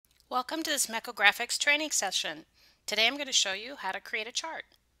Welcome to this Mechographics training session. Today I'm going to show you how to create a chart.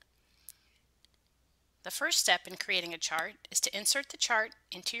 The first step in creating a chart is to insert the chart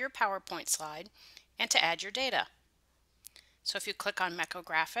into your PowerPoint slide and to add your data. So if you click on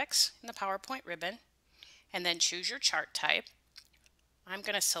Mechographics in the PowerPoint ribbon and then choose your chart type, I'm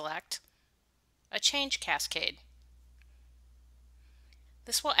going to select a change cascade.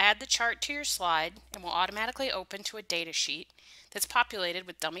 This will add the chart to your slide and will automatically open to a data sheet that's populated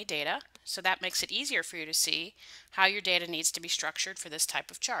with dummy data, so that makes it easier for you to see how your data needs to be structured for this type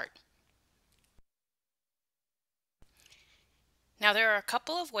of chart. Now there are a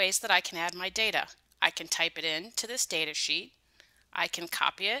couple of ways that I can add my data. I can type it into this data sheet, I can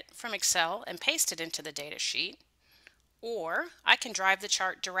copy it from Excel and paste it into the data sheet, or I can drive the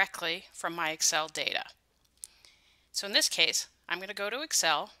chart directly from my Excel data. So in this case, I'm going to go to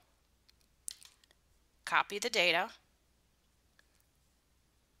Excel, copy the data,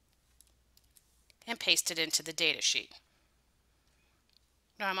 and paste it into the data sheet.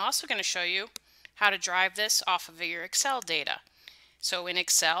 Now I'm also going to show you how to drive this off of your Excel data. So in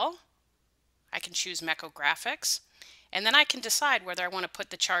Excel, I can choose Mechographics, and then I can decide whether I want to put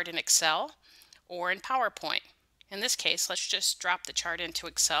the chart in Excel or in PowerPoint. In this case, let's just drop the chart into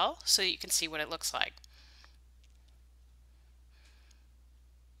Excel so that you can see what it looks like.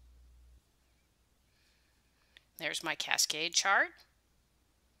 There's my cascade chart.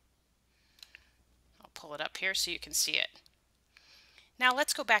 I'll pull it up here so you can see it. Now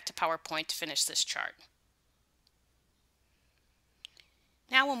let's go back to PowerPoint to finish this chart.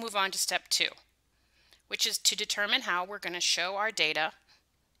 Now we'll move on to step 2, which is to determine how we're going to show our data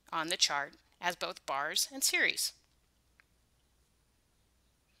on the chart as both bars and series.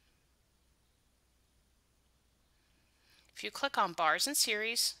 If you click on bars and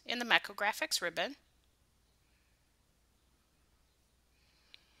series in the Mechographics ribbon,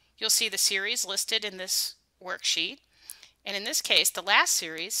 you'll see the series listed in this worksheet, and in this case the last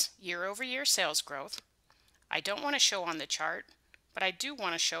series, year-over-year sales growth, I don't want to show on the chart, but I do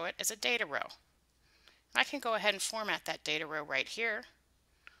want to show it as a data row. I can go ahead and format that data row right here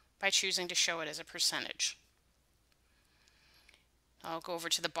by choosing to show it as a percentage. I'll go over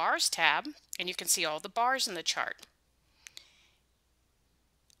to the bars tab and you can see all the bars in the chart.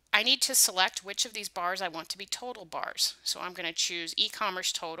 I need to select which of these bars I want to be total bars. So I'm going to choose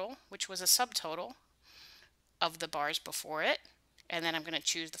e-commerce total, which was a subtotal of the bars before it, and then I'm going to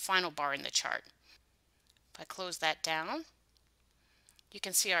choose the final bar in the chart. If I close that down, you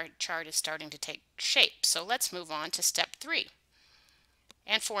can see our chart is starting to take shape. So let's move on to step 3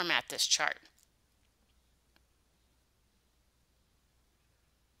 and format this chart.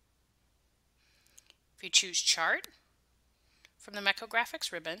 If you choose chart from the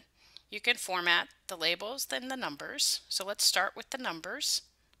Mechographics ribbon, you can format the labels and the numbers. So let's start with the numbers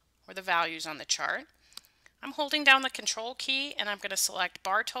or the values on the chart. I'm holding down the control key and I'm going to select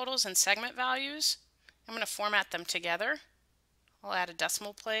bar totals and segment values. I'm going to format them together. I'll add a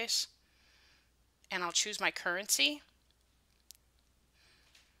decimal place and I'll choose my currency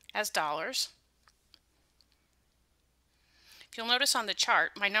as dollars. If you'll notice on the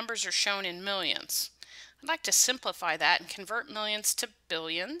chart, my numbers are shown in millions. I'd like to simplify that and convert millions to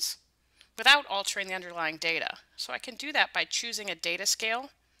billions without altering the underlying data. So I can do that by choosing a data scale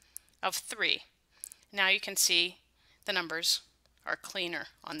of 3. Now you can see the numbers are cleaner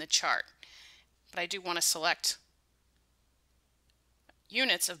on the chart. But I do want to select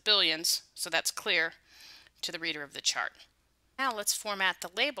units of billions so that's clear to the reader of the chart. Now let's format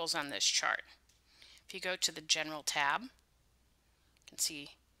the labels on this chart. If you go to the General tab,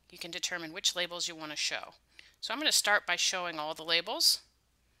 you can determine which labels you want to show. So I'm going to start by showing all the labels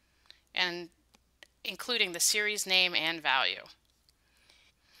and including the series name and value.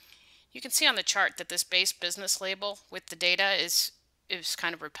 You can see on the chart that this base business label with the data is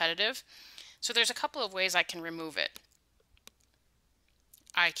kind of repetitive. So there's a couple of ways I can remove it.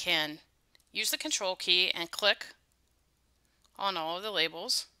 I can use the control key and click on all of the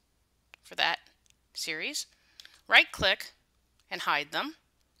labels for that series, right click and hide them.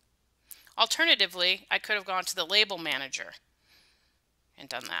 Alternatively, I could have gone to the label manager and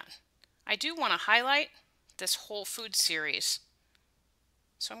done that. I do want to highlight this whole food series,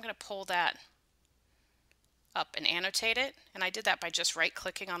 so I'm going to pull that up and annotate it, and I did that by just right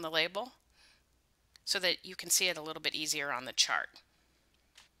clicking on the label so that you can see it a little bit easier on the chart.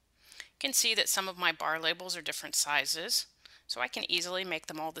 You can see that some of my bar labels are different sizes, so I can easily make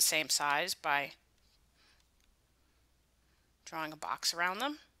them all the same size by drawing a box around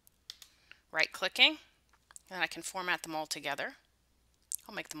them, right clicking, and then I can format them all together.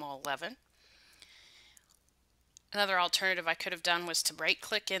 I'll make them all 11. Another alternative I could have done was to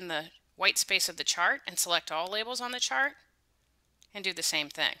right-click in the white space of the chart and select all labels on the chart and do the same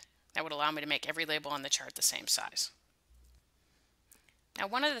thing. That would allow me to make every label on the chart the same size. Now,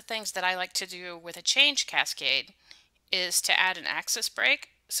 one of the things that I like to do with a change cascade is to add an axis break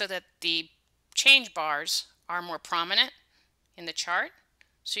so that the change bars are more prominent in the chart.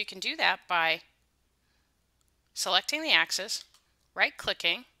 So you can do that by selecting the axis,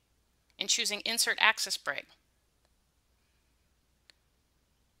 right-clicking, and choosing Insert Axis Break.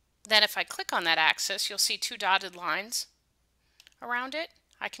 Then if I click on that axis, you'll see two dotted lines around it.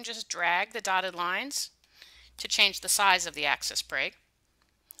 I can just drag the dotted lines to change the size of the axis break.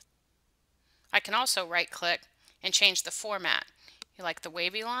 I can also right-click and change the format. You like the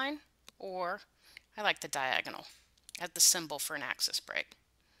wavy line, or I like the diagonal as the symbol for an axis break.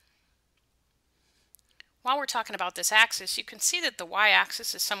 While we're talking about this axis, you can see that the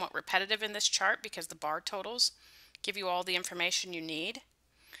y-axis is somewhat repetitive in this chart because the bar totals give you all the information you need.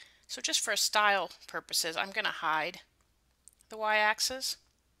 So just for style purposes, I'm going to hide the y-axis.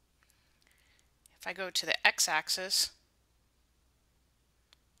 If I go to the x-axis,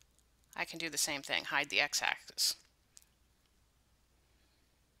 I can do the same thing, hide the x-axis.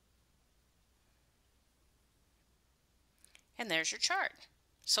 And there's your chart.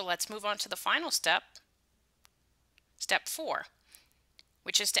 So let's move on to the final step, step 4,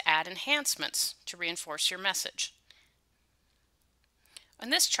 which is to add enhancements to reinforce your message. On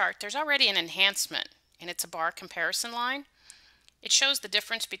this chart, there's already an enhancement, and it's a bar comparison line. It shows the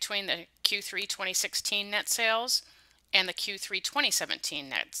difference between the Q3 2016 net sales and the Q3 2017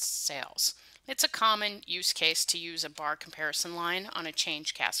 net sales. It's a common use case to use a bar comparison line on a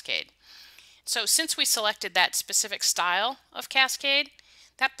change cascade. So since we selected that specific style of cascade,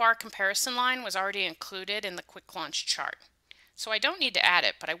 that bar comparison line was already included in the quick launch chart. So I don't need to add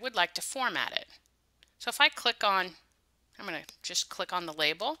it, but I would like to format it. So if I click on, I'm going to just click on the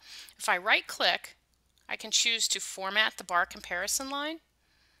label. If I right click, I can choose to format the bar comparison line.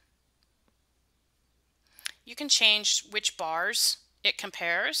 You can change which bars it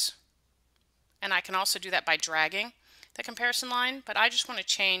compares, and I can also do that by dragging the comparison line, but I just want to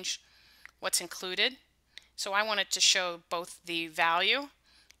change what's included. So I want it to show both the value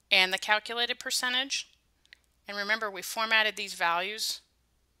and the calculated percentage. And remember, we formatted these values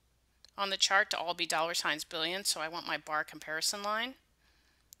on the chart to all be $ billion, so I want my bar comparison line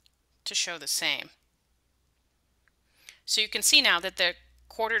to show the same. So you can see now that the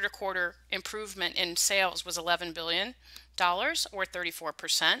quarter-to-quarter improvement in sales was $11 billion, or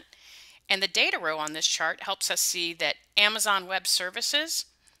 34%. And the data row on this chart helps us see that Amazon Web Services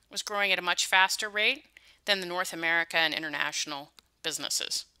was growing at a much faster rate than the North America and international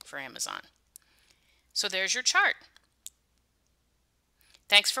businesses for Amazon. So there's your chart.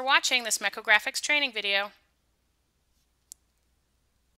 Thanks for watching this Mechographics training video.